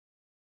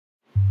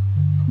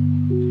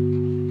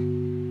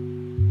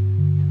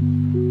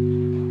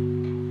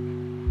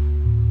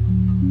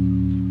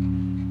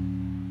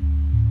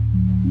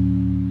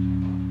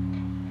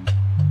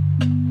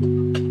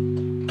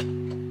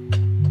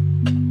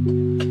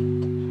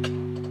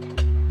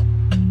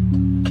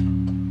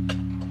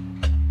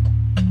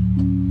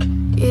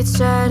You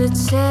try to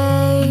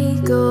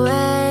take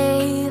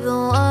away the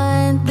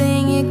one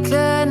thing you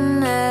could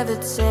never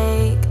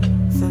take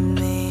from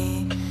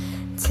me.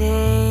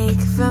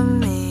 Take from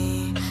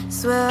me.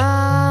 Swear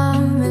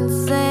I'm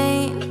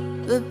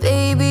insane, but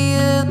baby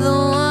you're the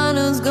one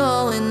who's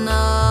going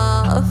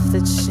off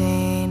the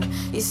chain.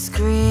 You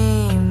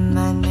scream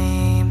my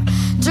name,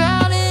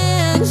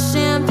 drowning in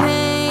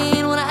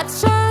champagne, when I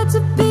tried to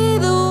be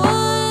the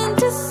one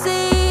to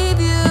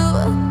save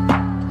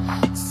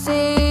you,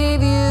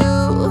 save you.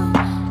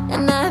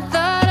 And I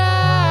thought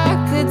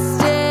I could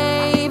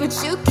stay, but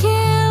you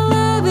can't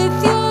love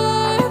if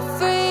you're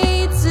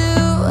afraid to.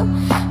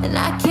 And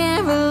I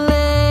can't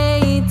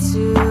relate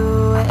to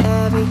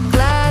every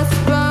glass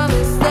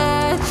promise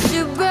that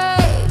you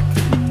break.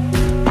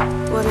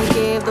 What I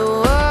gave the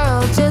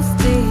world just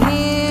to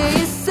hear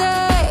you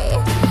say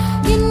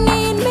you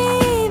need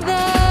me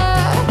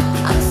there.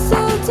 I'm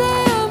so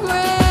damn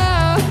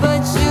rare,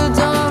 but you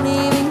don't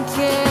even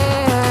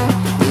care.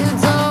 You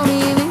don't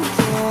even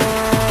care.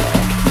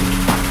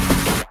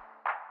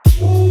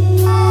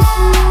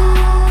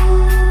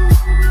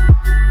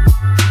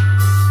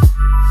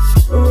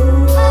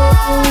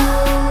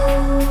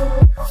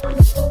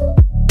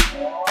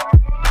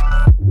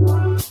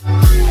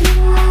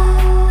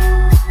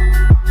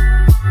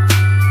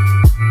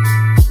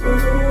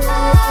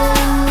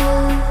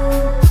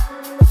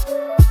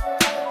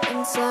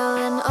 I'm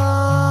telling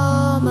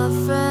all my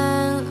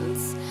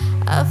friends,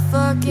 I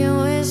fucking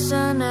wish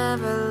I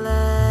never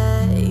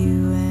let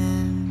you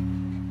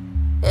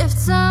in.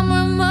 If time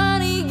or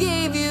money gave